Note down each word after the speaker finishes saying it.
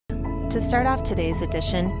To start off today's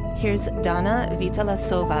edition, here's Dana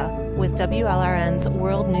Vitalosova with WLRN's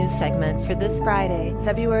World News segment for this Friday,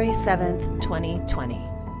 February 7th, 2020.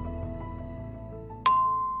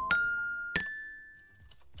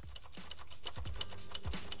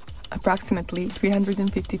 Approximately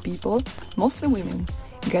 350 people, mostly women,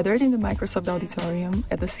 gathered in the Microsoft Auditorium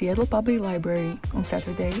at the Seattle Public Library on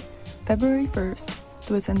Saturday, February 1st,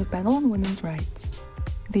 to attend a panel on women's rights.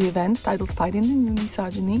 The event, titled Fighting the New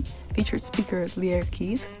Misogyny, featured speakers Lierre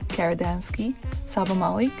Keith, Dansky, Saba,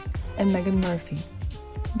 Malik, and Meghan Murphy.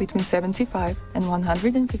 Between 75 and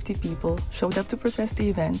 150 people showed up to protest the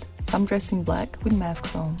event, some dressed in black with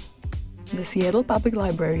masks on. The Seattle Public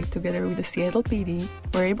Library, together with the Seattle PD,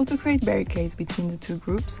 were able to create barricades between the two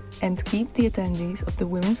groups and keep the attendees of the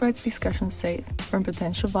women's rights discussion safe from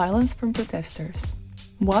potential violence from protesters.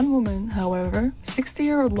 One woman, however,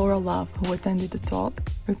 60-year-old Laura Love, who attended the talk,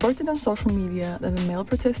 reported on social media that a male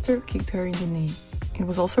protester kicked her in the knee. It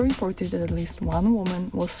was also reported that at least one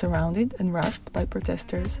woman was surrounded and rushed by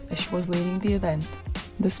protesters as she was leaving the event.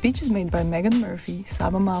 The speeches made by Meghan Murphy,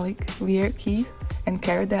 Saba, Malik, Lierre Keith, and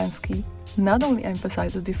Dansky not only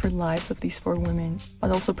emphasized the different lives of these four women,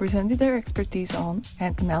 but also presented their expertise on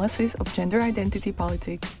and analysis of gender identity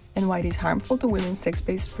politics and why it is harmful to women's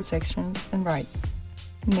sex-based protections and rights.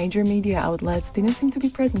 Major media outlets didn't seem to be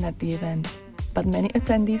present at the event, but many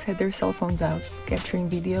attendees had their cell phones out, capturing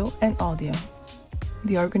video and audio.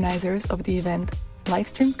 The organizers of the event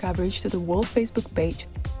live-streamed coverage to the World Facebook page,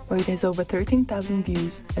 where it has over 13,000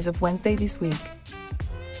 views as of Wednesday this week.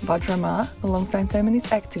 Vajra, a longtime feminist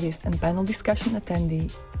activist and panel discussion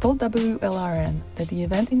attendee, told WLRN that the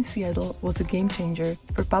event in Seattle was a game-changer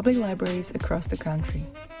for public libraries across the country.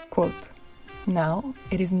 Quote, "Now,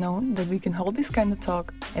 it is known that we can hold this kind of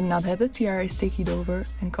talk and not have the TRS take it over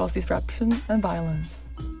and cause disruption and violence.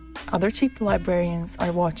 Other chief librarians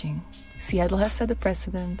are watching. Seattle has set a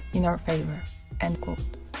precedent in our favor." End quote.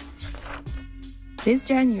 This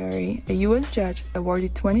January, a U.S. judge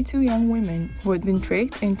awarded 22 young women who had been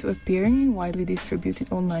tricked into appearing in widely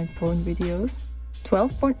distributed online porn videos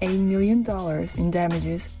 $12.8 million in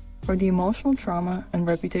damages for the emotional trauma and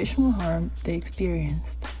reputational harm they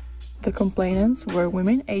experienced. The complainants were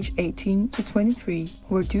women aged 18 to 23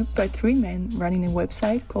 who were duped by three men running a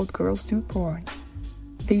website called Girls Do Porn.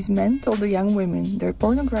 These men told the young women their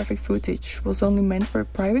pornographic footage was only meant for a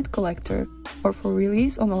private collector or for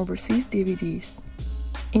release on overseas DVDs.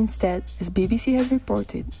 Instead, as BBC has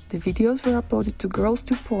reported, the videos were uploaded to Girls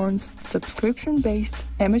Do Porn's subscription-based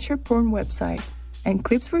amateur porn website, and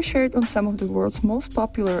clips were shared on some of the world's most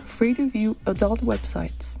popular free-to-view adult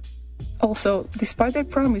websites. Also, despite their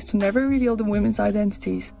promise to never reveal the women's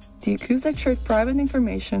identities, the accused had shared private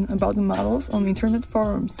information about the models on internet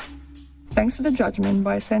forums. Thanks to the judgment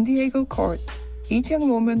by a San Diego court, each young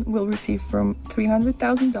woman will receive from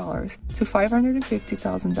 $300,000 to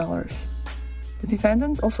 $550,000. The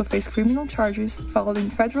defendants also face criminal charges filed in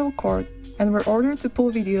federal court and were ordered to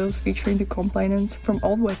pull videos featuring the complainants from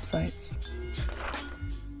all websites.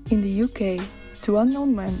 In the UK, two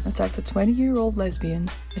unknown men attacked a 20-year-old lesbian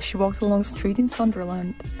as she walked along a street in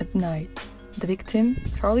Sunderland at night. The victim,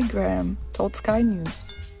 Charlie Graham, told Sky News.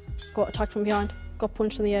 Got attacked from behind, got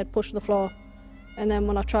punched in the head, pushed to the floor, and then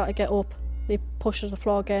when I tried to get up, they pushed to the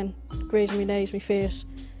floor again, grazing my knees, my face,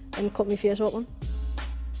 and cut my face open.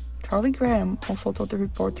 Charlie Graham also told the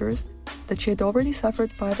reporters that she had already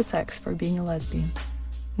suffered 5 attacks for being a lesbian.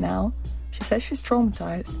 Now, she says she's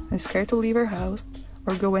traumatized and scared to leave her house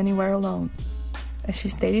or go anywhere alone. As she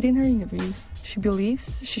stated in her interviews, she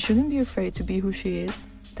believes she shouldn't be afraid to be who she is,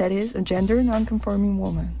 that is, a gender non-conforming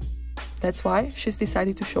woman. That's why she's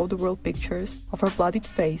decided to show the world pictures of her bloodied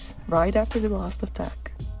face right after the last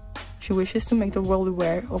attack. She wishes to make the world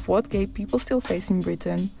aware of what gay people still face in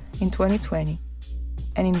Britain in 2020.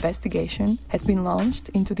 An investigation has been launched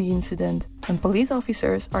into the incident, and police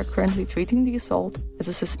officers are currently treating the assault as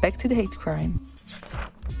a suspected hate crime.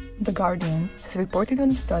 The Guardian has reported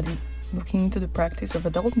on a study looking into the practice of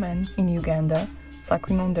adult men in Uganda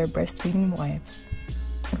suckling on their breastfeeding wives.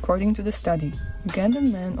 According to the study,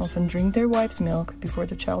 Ugandan men often drink their wife's milk before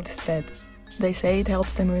the child is fed. They say it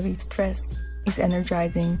helps them relieve stress, is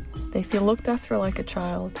energizing, they feel looked after like a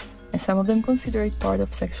child, and some of them consider it part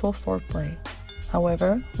of sexual foreplay.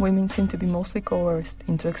 However, women seem to be mostly coerced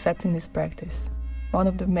into accepting this practice. One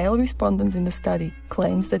of the male respondents in the study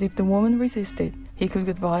claims that if the woman resisted, he could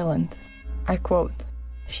get violent. I quote,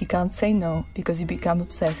 "She can't say no because you become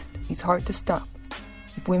obsessed. It's hard to stop.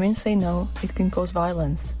 If women say no, it can cause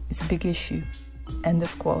violence. It's a big issue." End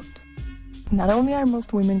of quote. Not only are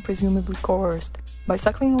most women presumably coerced, By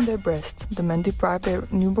suckling on their breasts, the men deprive their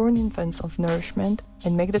newborn infants of nourishment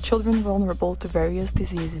and make the children vulnerable to various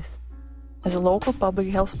diseases. As a local public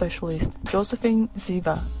health specialist, Josephine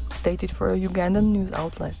Ziva stated for a Ugandan news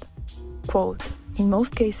outlet, quote, "In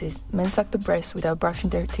most cases, men suck the breast without brushing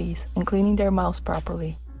their teeth and cleaning their mouths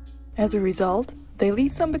properly. As a result, they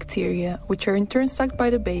leave some bacteria, which are in turn sucked by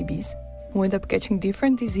the babies, who end up catching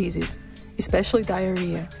different diseases, especially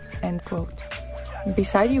diarrhea," end quote.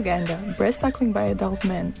 Beside Uganda, breast suckling by adult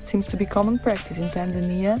men seems to be common practice in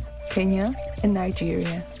Tanzania, Kenya, and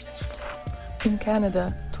Nigeria. In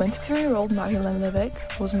Canada, 22-year-old Marilyn Levesque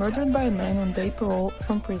was murdered by a man on day parole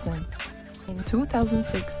from prison. In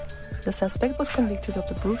 2006, the suspect was convicted of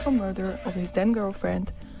the brutal murder of his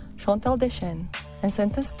then-girlfriend, Chantal Deschênes, and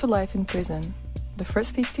sentenced to life in prison, the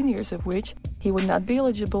first 15 years of which he would not be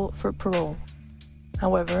eligible for parole.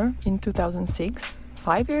 However, in 2006,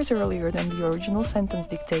 5 years earlier than the original sentence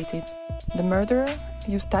dictated, the murderer,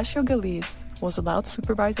 Eustacio Galiz, was allowed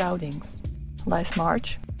supervised outings. Last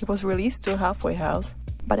March, he was released to a halfway house,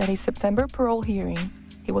 but at his September parole hearing,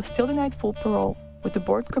 he was still denied full parole, with the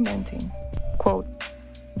board commenting, quote,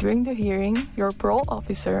 "During the hearing, your parole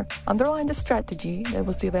officer underlined a strategy that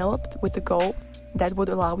was developed with the goal that would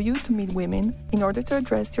allow you to meet women in order to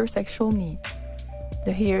address your sexual need.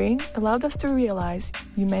 The hearing allowed us to realize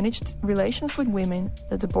you managed relations with women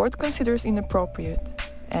that the board considers inappropriate,"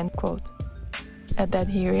 end quote. At that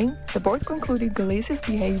hearing, the board concluded Galiz's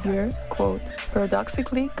behavior, quote,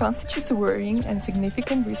 "paradoxically constitutes a worrying and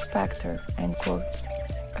significant risk factor," end quote.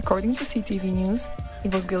 According to CTV News,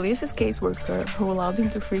 it was Galiz's caseworker who allowed him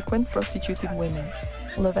to frequent prostituted women.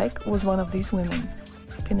 Levesque was one of these women.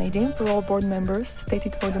 Canadian parole board members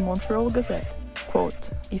stated for the Montreal Gazette,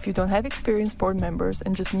 quote, "If you don't have experienced board members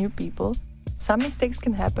and just new people, some mistakes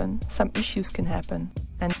can happen, some issues can happen,"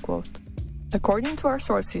 end quote. According to our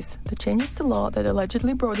sources, the changes to law that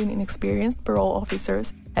allegedly brought in inexperienced parole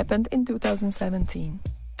officers happened in 2017.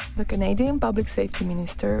 The Canadian Public Safety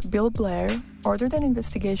Minister, Bill Blair, ordered an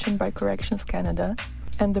investigation by Corrections Canada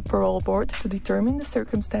and the parole board to determine the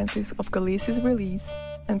circumstances of Galiz's release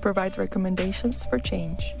and provide recommendations for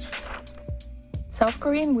change. South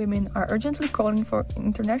Korean women are urgently calling for an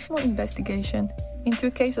international investigation into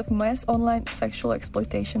a case of mass online sexual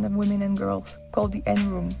exploitation of women and girls, called the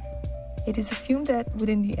N-Room. It is assumed that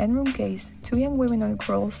within the N-Room case, 2 young women or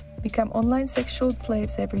girls become online sexual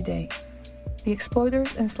slaves every day. The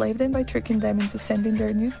exploiters enslave them by tricking them into sending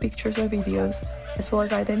their nude pictures or videos, as well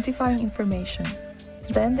as identifying information.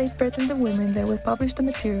 Then they threaten the women they will publish the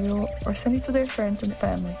material or send it to their friends and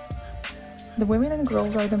family. The women and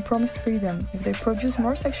girls are then promised freedom if they produce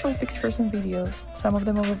more sexual pictures and videos, some of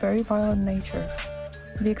them of a very violent nature.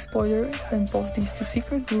 The exploiters then post these to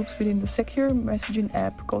secret groups within the secure messaging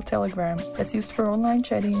app called Telegram that's used for online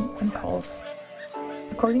chatting and calls.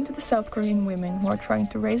 According to the South Korean women who are trying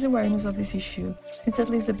to raise awareness of this issue, since at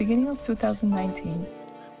least the beginning of 2019,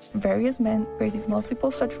 various men created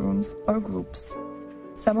multiple such rooms or groups.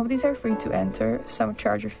 Some of these are free to enter, some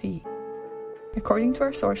charge a fee. According to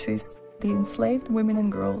our sources, the enslaved women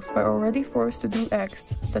and girls are already forced to do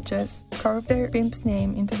acts such as carve their pimp's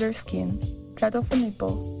name into their skin, cut off a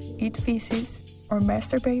nipple, eat feces, or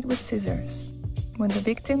masturbate with scissors. When the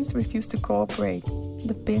victims refuse to cooperate,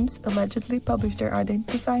 the pimps allegedly publish their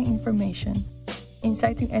identifying information,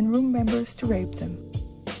 inciting N-Room members to rape them.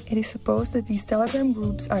 It is supposed that these Telegram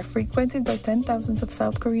groups are frequented by 10,000s of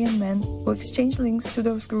South Korean men who exchange links to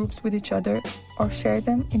those groups with each other or share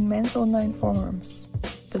them in men's online forums.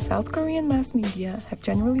 The South Korean mass media have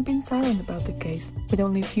generally been silent about the case, with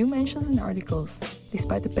only a few mentions and articles,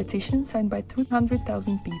 despite the petition signed by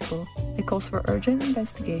 200,000 people that calls for urgent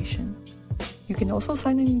investigation. You can also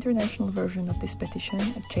sign an international version of this petition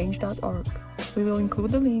at change.org. We will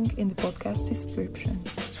include the link in the podcast description.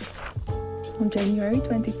 On January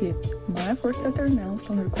 25th, Maya Forstater announced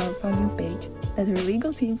on her crowdfunding page that her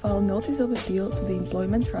legal team filed notice of appeal to the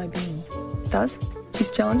Employment Tribunal. Thus,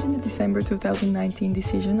 she's challenging the December 2019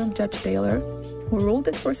 decision of Judge Taylor, who ruled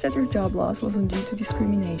that Forstater's job loss wasn't due to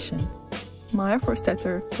discrimination. Maya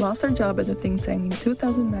Forstater lost her job at the think tank in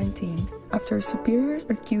 2019 after her superiors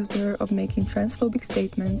accused her of making transphobic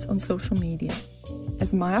statements on social media.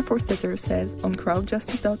 As Maya Forstater says on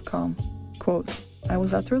crowdjustice.com, quote, "I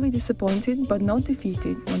was utterly disappointed but not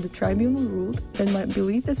defeated when the tribunal ruled that my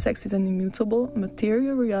belief that sex is an immutable,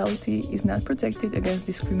 material reality is not protected against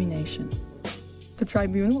discrimination. The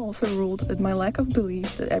tribunal also ruled that my lack of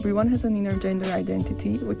belief that everyone has an inner gender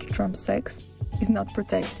identity which trumps sex is not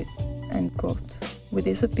protected." End quote. With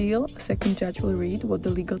this appeal, a second judge will read what the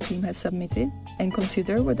legal team has submitted and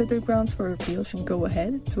consider whether the grounds for appeal should go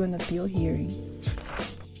ahead to an appeal hearing.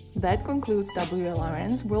 That concludes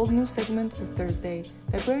WLRN's World News segment for Thursday,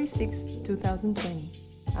 February 6, 2020.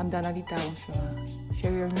 I'm Dana Vitalosova.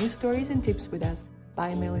 Share your news stories and tips with us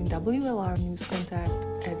by emailing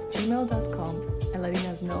WLRnewscontact@gmail.com and letting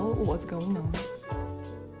us know what's going on.